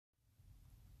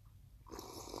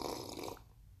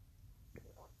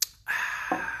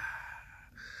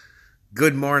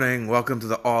Good morning. Welcome to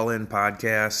the All In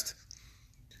Podcast.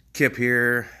 Kip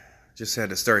here. Just had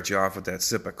to start you off with that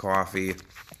sip of coffee.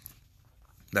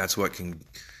 That's what can,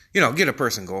 get a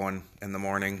person going in the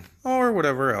morning or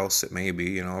whatever else it may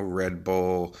be, Red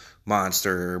Bull,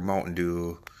 Monster, Mountain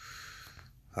Dew.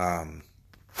 I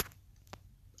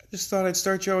just thought I'd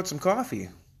start you out with some coffee.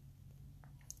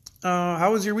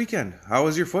 How was your weekend? How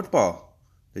was your football?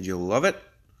 Did you love it?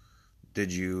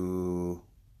 Did you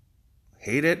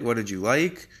hate it? What did you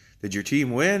like? Did your team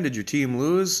win? Did your team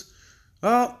lose?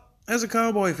 Well, as a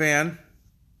Cowboy fan,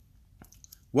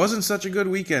 wasn't such a good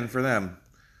weekend for them.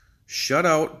 Shut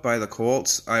out by the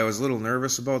Colts. I was a little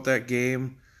nervous about that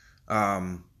game.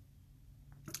 And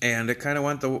it kind of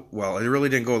went it really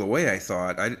didn't go the way I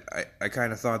thought. I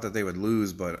kind of thought that they would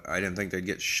lose, but I didn't think they'd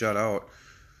get shut out.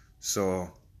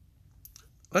 So,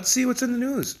 let's see what's in the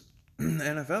news.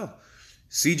 NFL.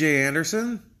 C.J.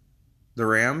 Anderson. The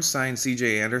Rams signed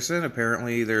C.J. Anderson.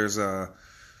 Apparently, there's a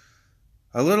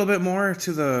little bit more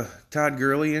to the Todd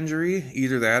Gurley injury.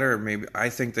 Either that or maybe I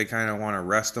think they kind of want to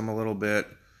rest him a little bit.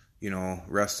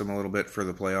 Rest him a little bit for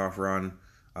the playoff run.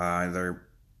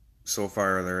 So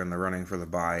far, they're in the running for the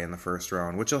bye in the first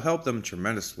round, which will help them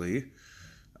tremendously.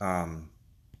 So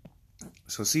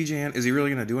C.J. is he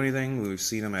really going to do anything? We've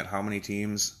seen him at how many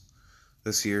teams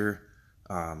this year?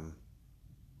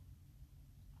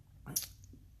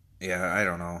 Yeah, I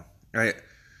don't know.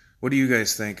 What do you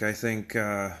guys think? I think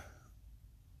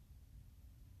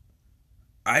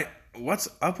what's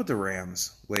up with the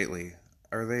Rams lately?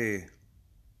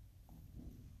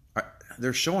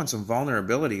 They're showing some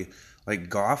vulnerability. Like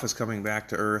Goff is coming back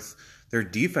to earth. Their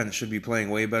defense should be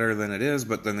playing way better than it is,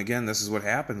 but then again, this is what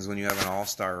happens when you have an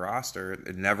all-star roster.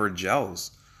 It never gels.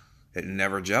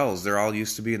 They're all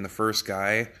used to being the first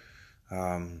guy.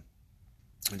 It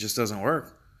just doesn't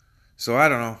work. So I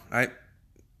don't know.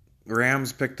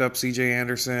 Rams picked up C.J.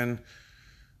 Anderson.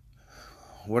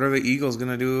 What are the Eagles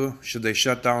going to do? Should they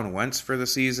shut down Wentz for the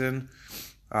season?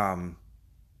 The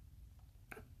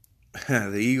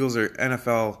Eagles are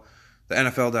the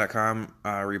NFL.com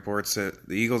reports that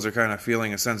the Eagles are kind of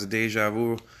feeling a sense of deja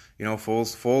vu.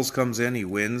 Foles comes in, he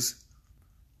wins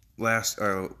last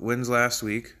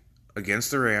week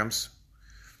against the Rams.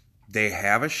 They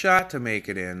have a shot to make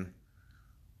it in,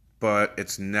 but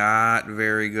it's not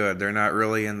very good. They're not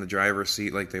really in the driver's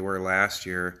seat like they were last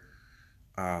year.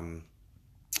 And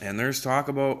there's talk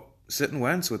about sitting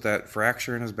Wentz with that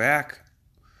fracture in his back.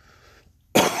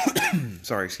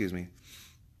 Sorry, excuse me.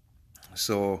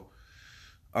 So,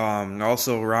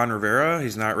 also Ron Rivera,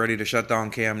 he's not ready to shut down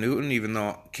Cam Newton, even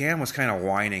though Cam was kind of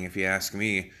whining, if you ask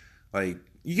me. Like,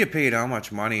 you get paid how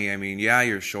much money? I mean, yeah,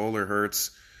 your shoulder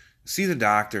hurts. See the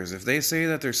doctors. If they say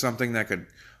that there's something that could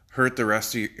hurt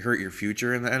your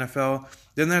future in the NFL,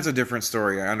 then that's a different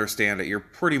story. I understand it. You're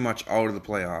pretty much out of the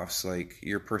playoffs. Like,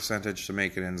 your percentage to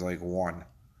make it in is like 1.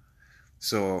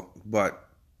 So, but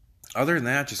other than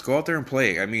that, just go out there and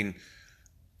play. I mean,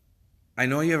 I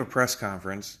know you have a press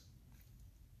conference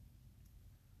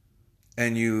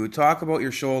and you talk about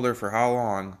your shoulder for how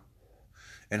long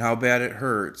and how bad it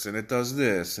hurts and it does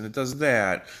this and it does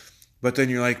that. But then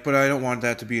you're like, but I don't want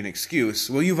that to be an excuse.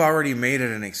 Well, you've already made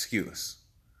it an excuse.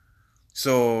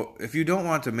 So if you don't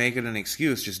want to make it an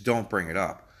excuse, just don't bring it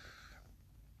up.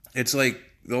 It's like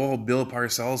the old Bill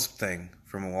Parcells thing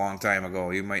from a long time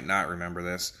ago. You might not remember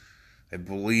this. I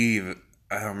don't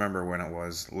remember when it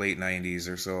was, late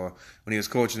 90s or so. When he was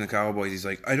coaching the Cowboys, he's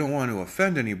like, I don't want to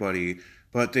offend anybody,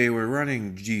 but they were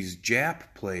running these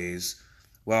Jap plays.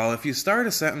 Well, if you start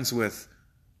a sentence with,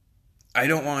 I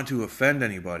don't want to offend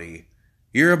anybody,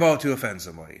 you're about to offend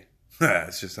somebody.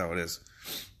 That's just how it is.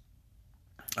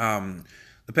 The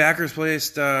Packers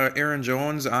placed Aaron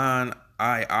Jones on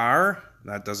IR.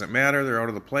 That doesn't matter. They're out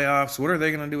of the playoffs. What are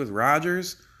they going to do with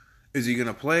Rodgers? Is he going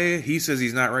to play? He says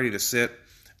he's not ready to sit.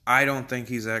 I don't think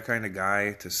he's that kind of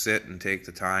guy to sit and take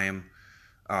the time.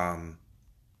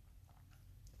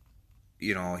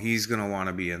 He's going to want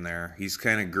to be in there. He's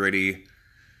kind of gritty.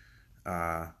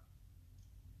 I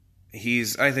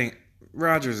think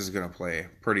Rodgers is going to play,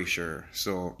 pretty sure.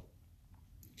 So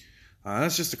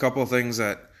that's just a couple of things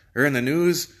that are in the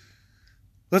news.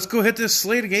 Let's go hit this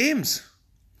slate of games.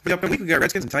 We got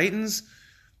Redskins and Titans.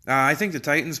 I think the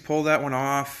Titans pulled that one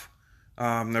off.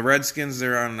 The Redskins,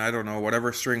 they're on, I don't know,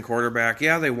 whatever string quarterback.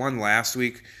 Yeah, they won last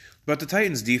week. But the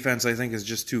Titans' defense, I think, is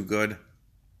just too good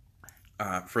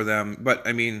for them. But,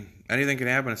 I mean, anything can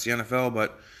happen. It's the NFL.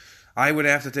 But I would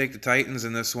have to take the Titans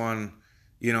in this one,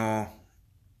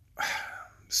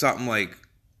 something like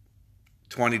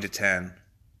 20-10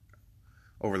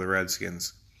 over the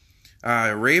Redskins.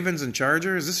 Ravens and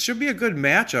Chargers, this should be a good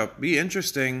matchup. Be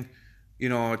interesting.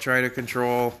 try to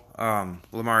control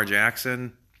Lamar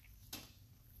Jackson.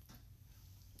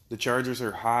 The Chargers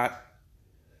are hot.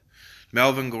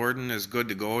 Melvin Gordon is good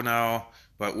to go now,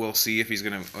 but we'll see if he's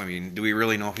going to, do we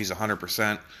really know if he's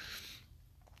 100%?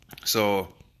 So,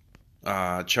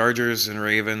 Chargers and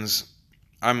Ravens,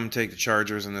 I'm going to take the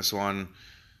Chargers in this one.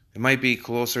 It might be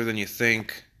closer than you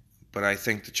think, but I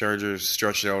think the Chargers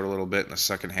stretched it out a little bit in the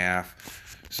second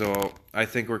half. So, I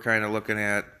think we're kind of looking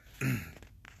at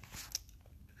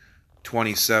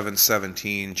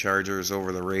 27-17 Chargers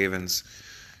over the Ravens.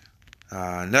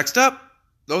 Next up,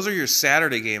 those are your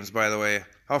Saturday games, by the way.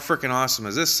 How freaking awesome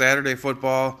is this? Saturday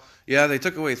football. Yeah, they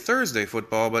took away Thursday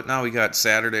football, but now we got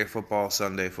Saturday football,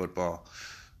 Sunday football.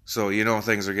 So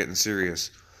things are getting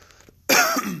serious.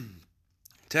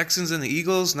 Texans and the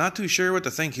Eagles, not too sure what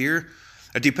to think here.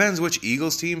 It depends which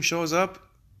Eagles team shows up.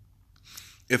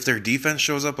 If their defense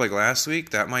shows up like last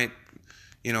week, that might,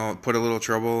 put a little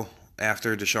trouble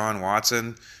after Deshaun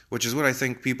Watson, which is what I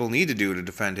think people need to do to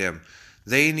defend him.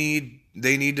 They need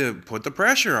to put the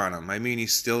pressure on him.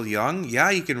 He's still young.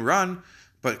 Yeah, he can run,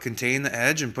 but contain the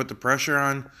edge and put the pressure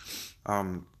on.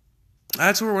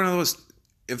 That's where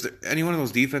any one of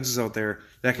those defenses out there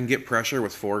that can get pressure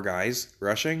with 4 guys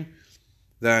rushing,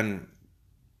 then,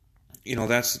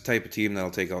 that's the type of team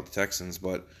that'll take out the Texans.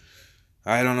 But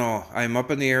I don't know. I'm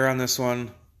up in the air on this one.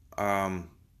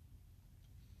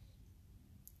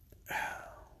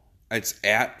 It's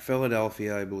at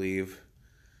Philadelphia, I believe.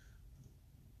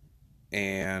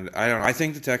 And I don't know. I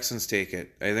think the Texans take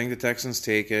it. I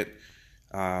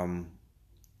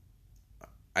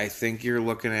think you're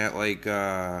looking at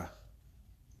I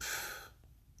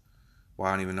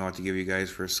don't even know what to give you guys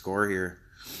for a score here.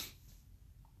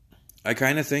 I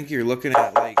kind of think you're looking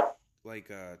at like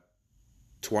a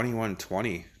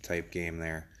 21-20 type game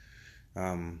there.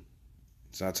 So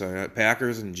that's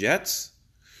Packers and Jets.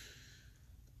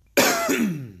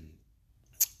 I'm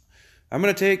going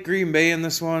to take Green Bay in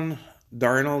this one.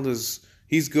 Darnold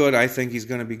he's good. I think he's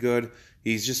going to be good.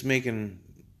 He's just making,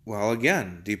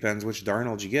 again, depends which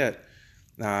Darnold you get.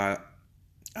 I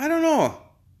don't know.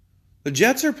 The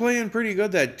Jets are playing pretty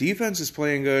good. That defense is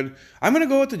playing good. I'm going to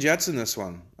go with the Jets in this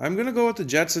one.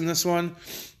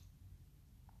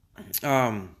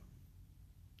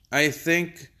 I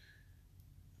think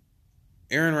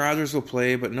Aaron Rodgers will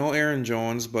play, but no Aaron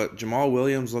Jones. But Jamal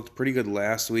Williams looked pretty good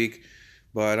last week.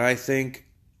 But I think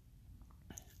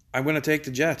I'm going to take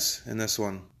the Jets in this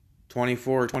one,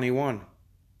 24-21.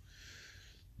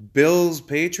 Bills,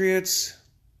 Patriots,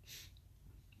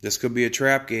 this could be a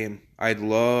trap game. I'd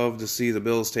love to see the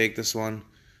Bills take this one,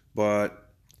 but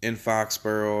in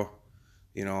Foxborough,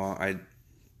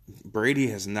 Brady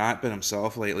has not been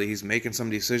himself lately. He's making some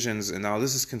decisions, and now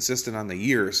this is consistent on the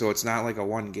year, so it's not like a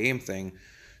one-game thing.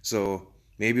 So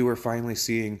maybe we're finally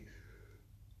seeing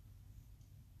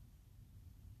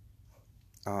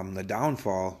the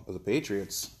downfall of the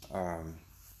Patriots. But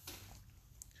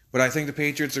I think the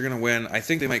Patriots are going to win. I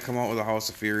think they might come out with a House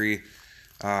of Fury.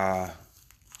 I'm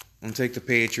going to take the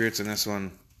Patriots in this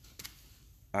one,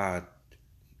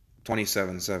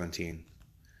 27-17.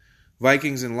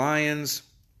 Vikings and Lions.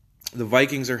 The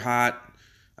Vikings are hot.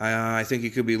 I think you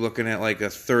could be looking at like a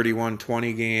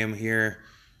 31-20 game here.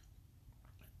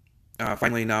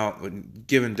 Finally now,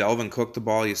 giving Dalvin Cook the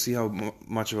ball, you see how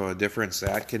much of a difference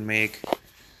that can make.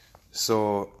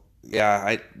 So,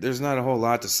 yeah, there's not a whole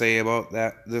lot to say about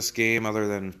this game other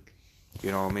than,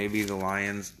 maybe the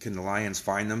Lions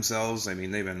find themselves? They've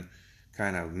been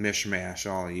kind of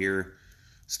mishmash all year.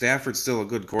 Stafford's still a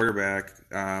good quarterback.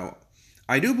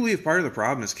 I do believe part of the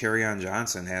problem is Kerryon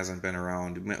Johnson hasn't been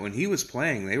around. When he was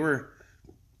playing, they were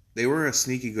a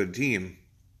sneaky good team.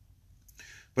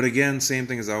 But again, same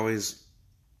thing as always,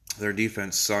 their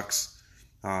defense sucks.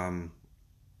 Other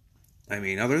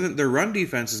than their run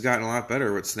defense has gotten a lot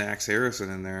better with Snacks Harrison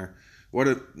in there.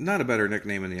 Not a better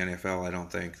nickname in the NFL, I don't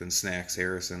think, than Snacks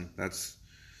Harrison. That's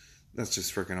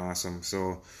just freaking awesome.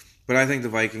 So, but I think the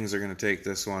Vikings are going to take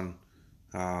this one.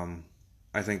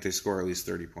 I think they score at least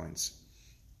 30 points.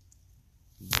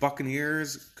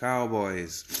 Buccaneers,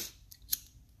 Cowboys.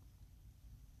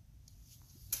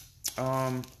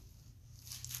 I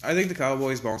think the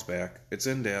Cowboys bounce back. It's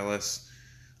in Dallas.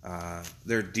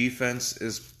 Their defense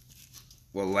is,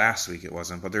 last week it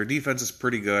wasn't, but their defense is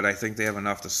pretty good. I think they have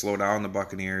enough to slow down the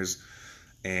Buccaneers.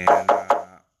 And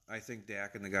I think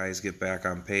Dak and the guys get back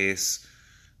on pace.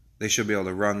 They should be able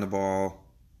to run the ball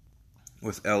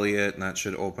with Elliott, and that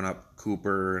should open up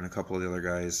Cooper and a couple of the other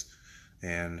guys.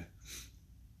 And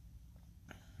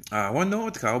one note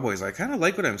with the Cowboys, I kind of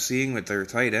like what I'm seeing with their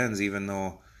tight ends, even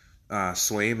though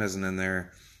Swaim isn't in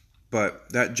there. But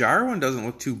that Jar one doesn't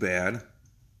look too bad.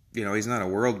 he's not a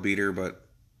world beater, but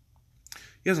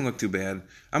he doesn't look too bad.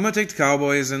 I'm going to take the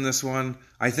Cowboys in this one.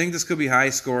 I think this could be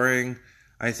high scoring.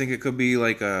 I think it could be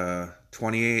like a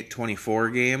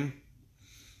 28-24 game.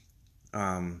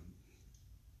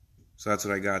 So that's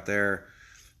what I got there.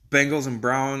 Bengals and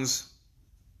Browns.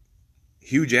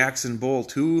 Hugh Jackson Bowl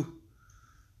 2.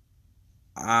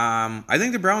 I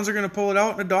think the Browns are going to pull it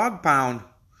out in a dog pound.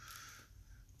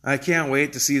 I can't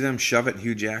wait to see them shove it in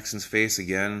Hugh Jackson's face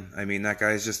again. I mean, that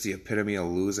guy's just the epitome of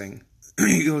losing.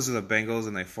 He goes to the Bengals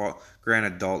and they fall.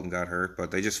 Granted, Dalton got hurt,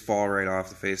 but they just fall right off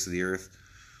the face of the earth.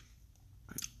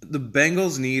 The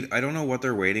Bengals need, I don't know what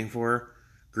they're waiting for.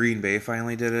 Green Bay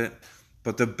finally did it.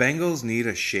 But the Bengals need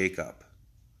a shakeup.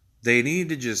 They need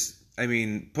to just,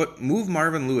 move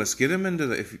Marvin Lewis. Get him into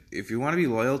the, if you want to be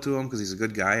loyal to him because he's a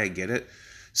good guy, I get it.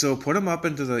 So put him up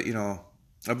into the,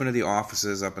 up into the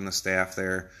offices, up in the staff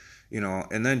there,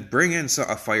 and then bring in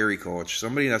a fiery coach,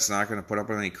 somebody that's not going to put up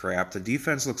with any crap. The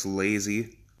defense looks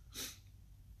lazy.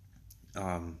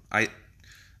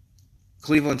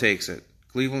 Cleveland takes it.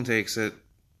 Cleveland takes it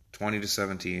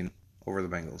 20-17 over the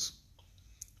Bengals.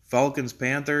 Falcons,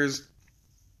 Panthers.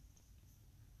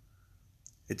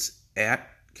 It's at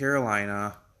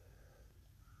Carolina.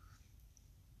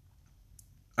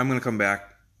 I'm going to come back.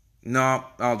 No,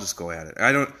 I'll just go at it.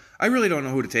 I really don't know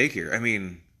who to take here. I'm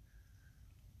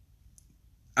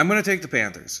going to take the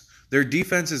Panthers. Their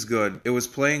defense is good. It was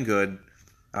playing good.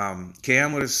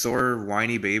 Cam with his sore,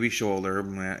 whiny baby shoulder,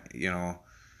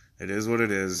 it is what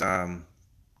it is. I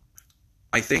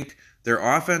think their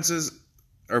offenses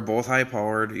are both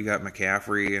high-powered. You got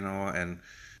McCaffrey, and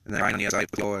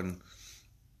then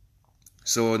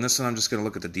so in this one, I'm just going to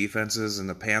look at the defenses, and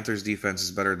the Panthers' defense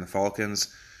is better than the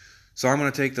Falcons. So I'm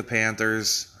going to take the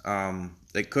Panthers.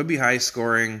 It could be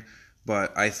high-scoring,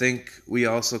 but I think we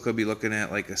also could be looking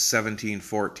at like a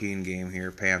 17-14 game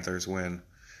here. Panthers win.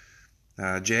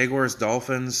 Jaguars,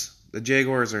 Dolphins. The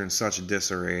Jaguars are in such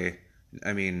disarray.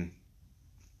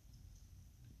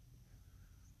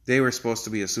 They were supposed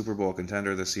to be a Super Bowl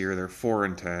contender this year. They're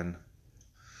 4-10.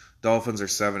 Dolphins are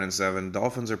 7-7.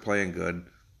 Dolphins are playing good.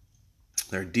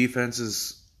 Their defense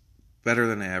is better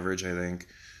than average, I think.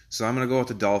 So I'm going to go with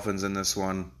the Dolphins in this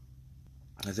one.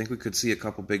 I think we could see a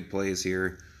couple big plays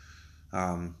here.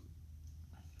 I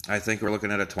think we're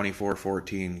looking at a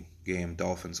 24-14 game.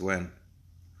 Dolphins win.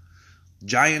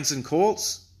 Giants and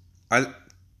Colts.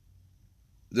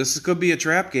 This could be a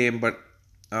trap game, but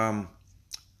I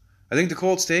think the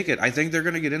Colts take it. I think they're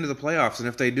going to get into the playoffs, and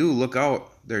if they do, look out.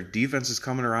 Their defense is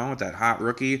coming around with that hot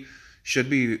rookie.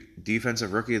 Should be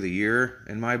Defensive Rookie of the Year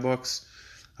in my books.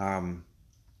 Van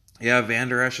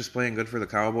Der Esch is playing good for the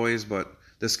Cowboys, but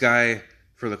this guy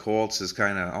for the Colts is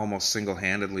kind of almost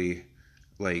single-handedly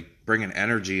bringing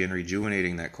energy and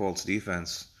rejuvenating that Colts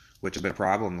defense, which has been a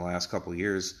problem the last couple of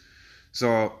years.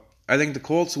 So I think the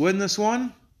Colts win this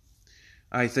one.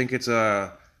 I think it's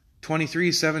a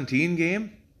 23-17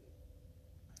 game.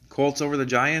 Colts over the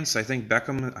Giants. I think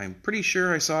Beckham, I'm pretty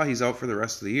sure I saw he's out for the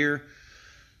rest of the year.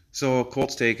 So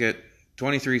Colts take it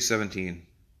 23-17.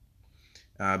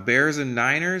 Bears and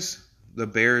Niners. The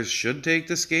Bears should take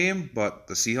this game, but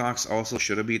the Seahawks also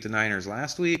should have beat the Niners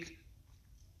last week.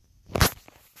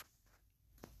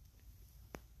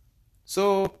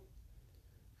 So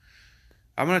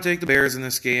I'm going to take the Bears in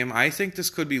this game. I think this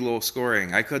could be low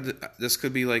scoring. This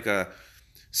could be like a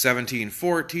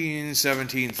 17-14,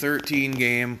 17-13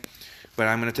 game, but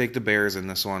I'm going to take the Bears in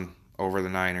this one over the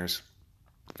Niners.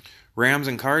 Rams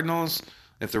and Cardinals.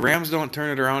 If the Rams don't turn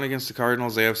it around against the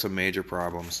Cardinals, they have some major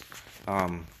problems.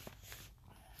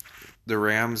 The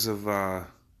Rams have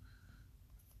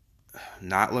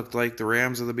not looked like the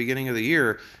Rams of the beginning of the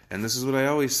year, and this is what I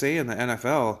always say in the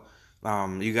NFL.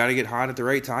 You got to get hot at the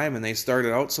right time, and they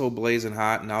started out so blazing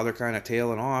hot, and now they're kind of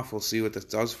tailing off. We'll see what this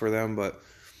does for them, but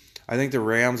I think the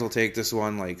Rams will take this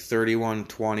one like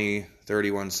 31-20,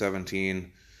 31-17.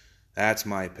 That's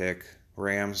my pick.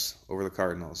 Rams over the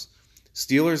Cardinals.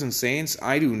 Steelers and Saints,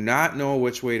 I do not know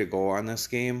which way to go on this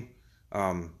game.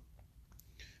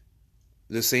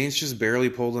 The Saints just barely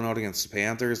pulled it out against the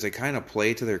Panthers. They kind of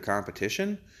play to their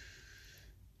competition.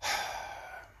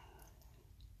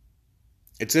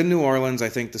 It's in New Orleans. I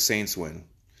think the Saints win.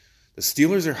 The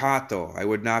Steelers are hot, though. I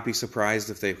would not be surprised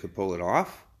if they could pull it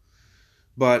off.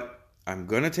 But I'm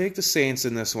going to take the Saints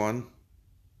in this one.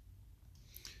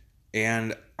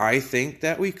 And I think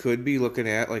that we could be looking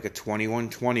at like a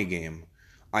 21-20 game.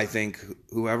 I think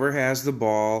whoever has the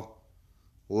ball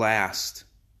last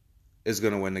is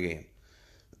going to win the game.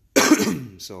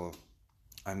 So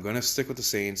I'm going to stick with the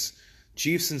Saints.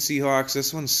 Chiefs and Seahawks,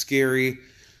 this one's scary.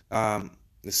 The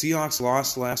Seahawks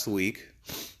lost last week.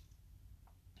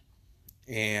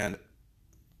 And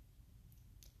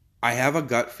I have a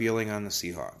gut feeling on the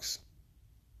Seahawks.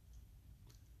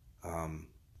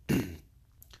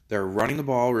 They're running the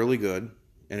ball really good,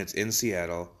 and it's in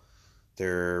Seattle.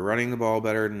 They're running the ball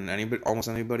better than almost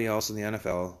anybody else in the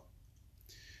NFL.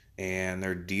 And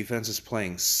their defense is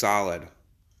playing solid.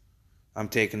 I'm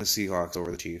taking the Seahawks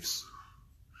over the Chiefs.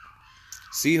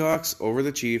 Seahawks over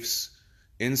the Chiefs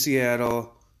in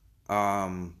Seattle.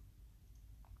 I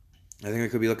think we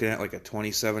could be looking at like a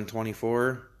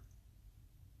 27-24.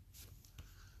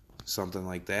 Something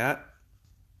like that.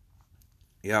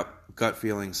 Yep, gut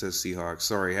feeling says Seahawks.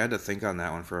 Sorry, I had to think on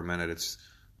that one for a minute. It's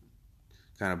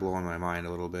kind of blowing my mind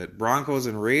a little bit. Broncos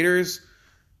and Raiders.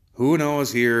 Who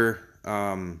knows here?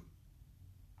 I'm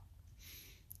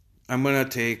going to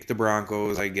take the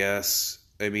Broncos, I guess.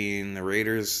 I mean, the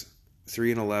Raiders,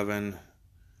 3-11.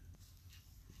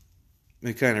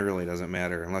 It kind of really doesn't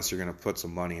matter unless you're going to put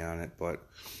some money on it. But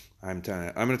I'm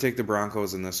going to take the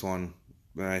Broncos in this one.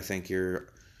 And I think you're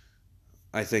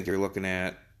looking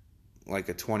at like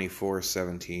a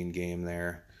 24-17 game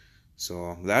there.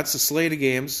 So that's the slate of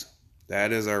games.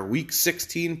 That is our Week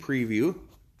 16 preview.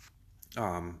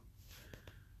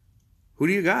 Who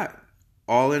do you got?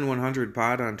 All in 100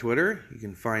 Pod on Twitter. You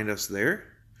can find us there.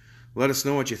 Let us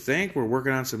know what you think. We're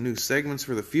working on some new segments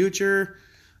for the future.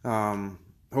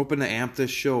 Hoping to amp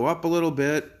this show up a little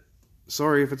bit.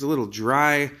 Sorry if it's a little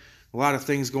dry. A lot of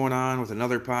things going on with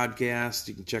another podcast.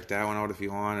 You can check that one out if you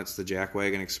want. It's the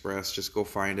Jackwagon Express. Just go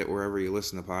find it wherever you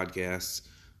listen to podcasts.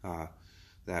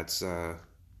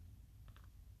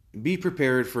 Be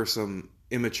prepared for some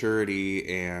immaturity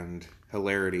and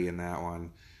hilarity in that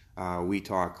one. We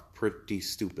talk pretty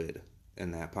stupid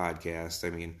in that podcast.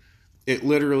 I mean, it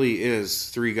literally is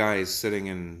three guys sitting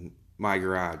in my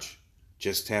garage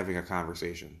just having a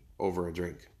conversation over a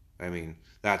drink. I mean,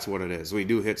 that's what it is. We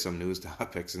do hit some news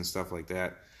topics and stuff like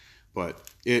that, but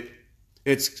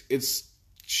it's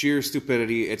sheer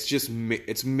stupidity. It's just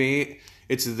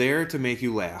it's there to make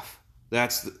you laugh.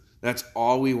 That's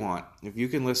all we want. If you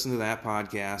can listen to that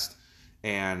podcast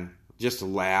and just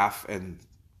laugh, and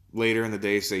later in the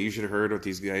day say you should have heard what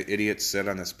these idiots said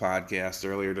on this podcast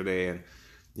earlier today, and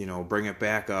bring it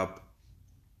back up,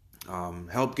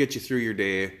 help get you through your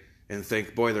day, and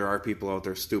think, boy, there are people out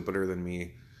there stupider than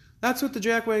me. That's what the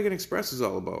Jackwagon Express is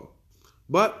all about.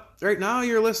 But right now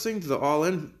you're listening to the All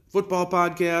In Football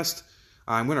Podcast.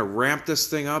 I'm going to ramp this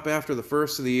thing up after the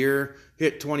first of the year,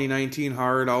 hit 2019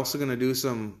 hard. Also going to do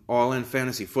some All In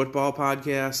Fantasy Football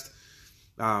Podcast.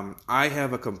 I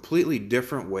have a completely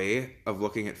different way of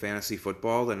looking at fantasy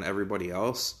football than everybody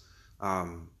else.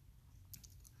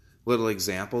 Little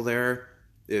example there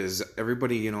is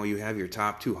everybody, you have your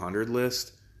top 200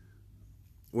 list.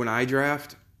 When I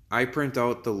draft, I print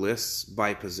out the lists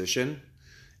by position,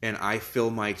 and I fill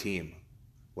my team.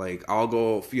 Like, I'll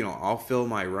go, I'll fill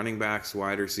my running backs,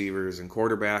 wide receivers, and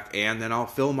quarterback, and then I'll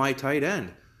fill my tight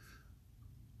end.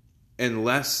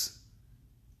 Unless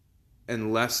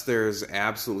there's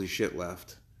absolutely shit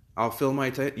left, I'll fill my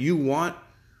tight. You want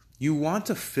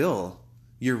to fill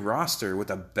your roster with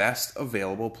the best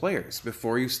available players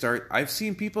before you start. I've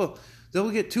seen people, they'll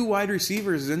get 2 wide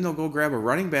receivers, and then they'll go grab a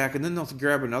running back, and then they'll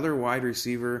grab another wide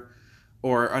receiver,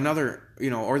 or another,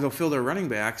 or they'll fill their running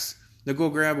backs. They'll go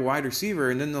grab a wide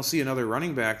receiver, and then they'll see another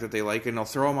running back that they like, and they'll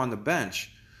throw him on the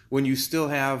bench when you still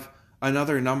have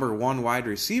another number 1 wide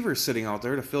receiver sitting out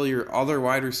there to fill your other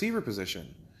wide receiver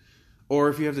position. Or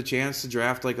if you have the chance to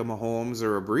draft like a Mahomes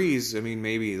or a Breeze, I mean,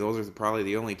 maybe those are probably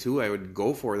the only 2 I would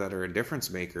go for that are a difference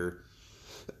maker.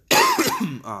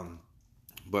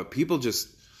 But people just...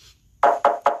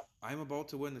 I'm about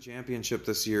to win the championship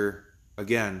this year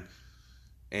again.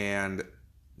 And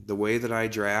the way that I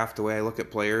draft, the way I look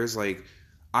at players, like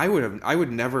I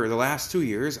would never, the last 2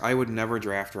 years, I would never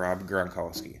draft Rob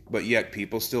Gronkowski. But yet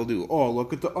people still do. Oh,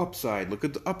 look at the upside. Look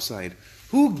at the upside.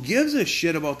 Who gives a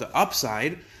shit about the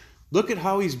upside? Look at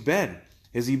how he's been.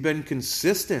 Has he been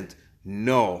consistent?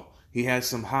 No. He has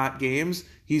some hot games.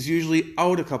 He's usually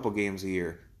out a couple games a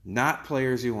year. Not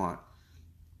players you want.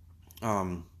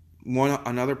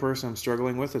 Another person I'm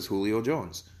struggling with is Julio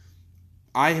Jones.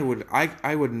 I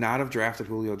would not have drafted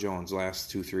Julio Jones the last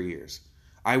 2-3 years.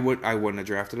 I wouldn't have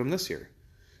drafted him this year.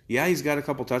 Yeah, he's got a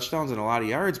couple touchdowns and a lot of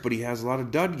yards, but he has a lot of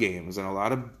dud games and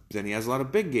then he has a lot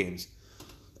of big games.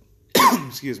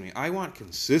 Excuse me. I want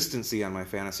consistency on my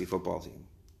fantasy football team.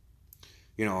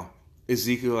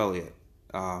 Ezekiel Elliott.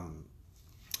 I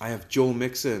have Joe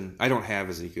Mixon. I don't have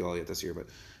Ezekiel Elliott this year, but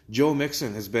Joe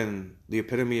Mixon has been the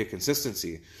epitome of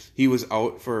consistency. He was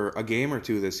out for a game or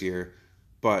 2 this year,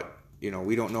 but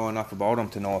we don't know enough about him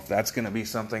to know if that's going to be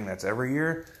something that's every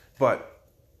year. But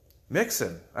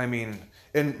Mixon. I mean,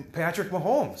 and Patrick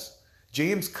Mahomes,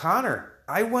 James Conner.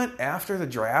 I went after the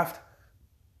draft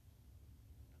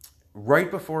right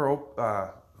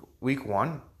before week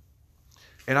 1,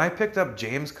 and I picked up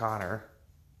James Conner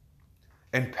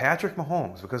and Patrick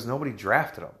Mahomes because nobody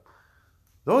drafted them.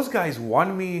 Those guys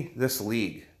won me this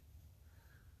league.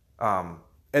 And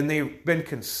they've been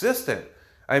consistent.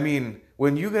 I mean,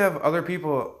 when you have other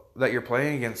people that you're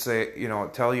playing against say,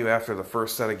 tell you after the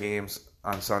first set of games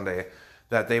on Sunday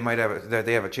that they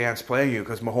have a chance playing you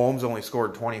because Mahomes only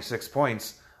scored 26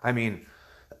 points. I mean,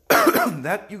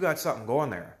 that you got something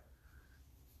going there.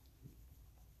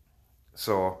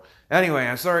 So, anyway,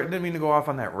 I'm sorry, I didn't mean to go off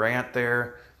on that rant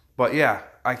there. But yeah,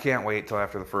 I can't wait till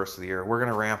after the first of the year. We're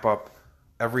going to ramp up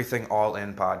everything all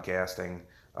in podcasting.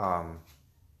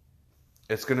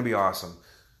 It's going to be awesome.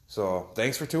 So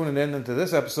thanks for tuning in into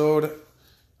this episode.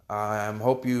 I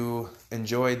hope you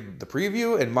enjoyed the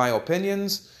preview and my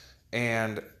opinions.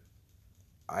 And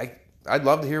I'd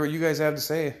love to hear what you guys have to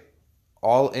say.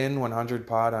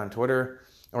 AllIn100pod on Twitter.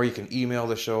 Or you can email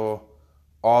the show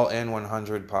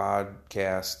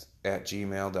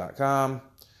allin100podcast@gmail.com.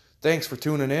 Thanks for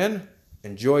tuning in.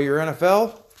 Enjoy your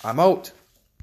NFL. I'm out.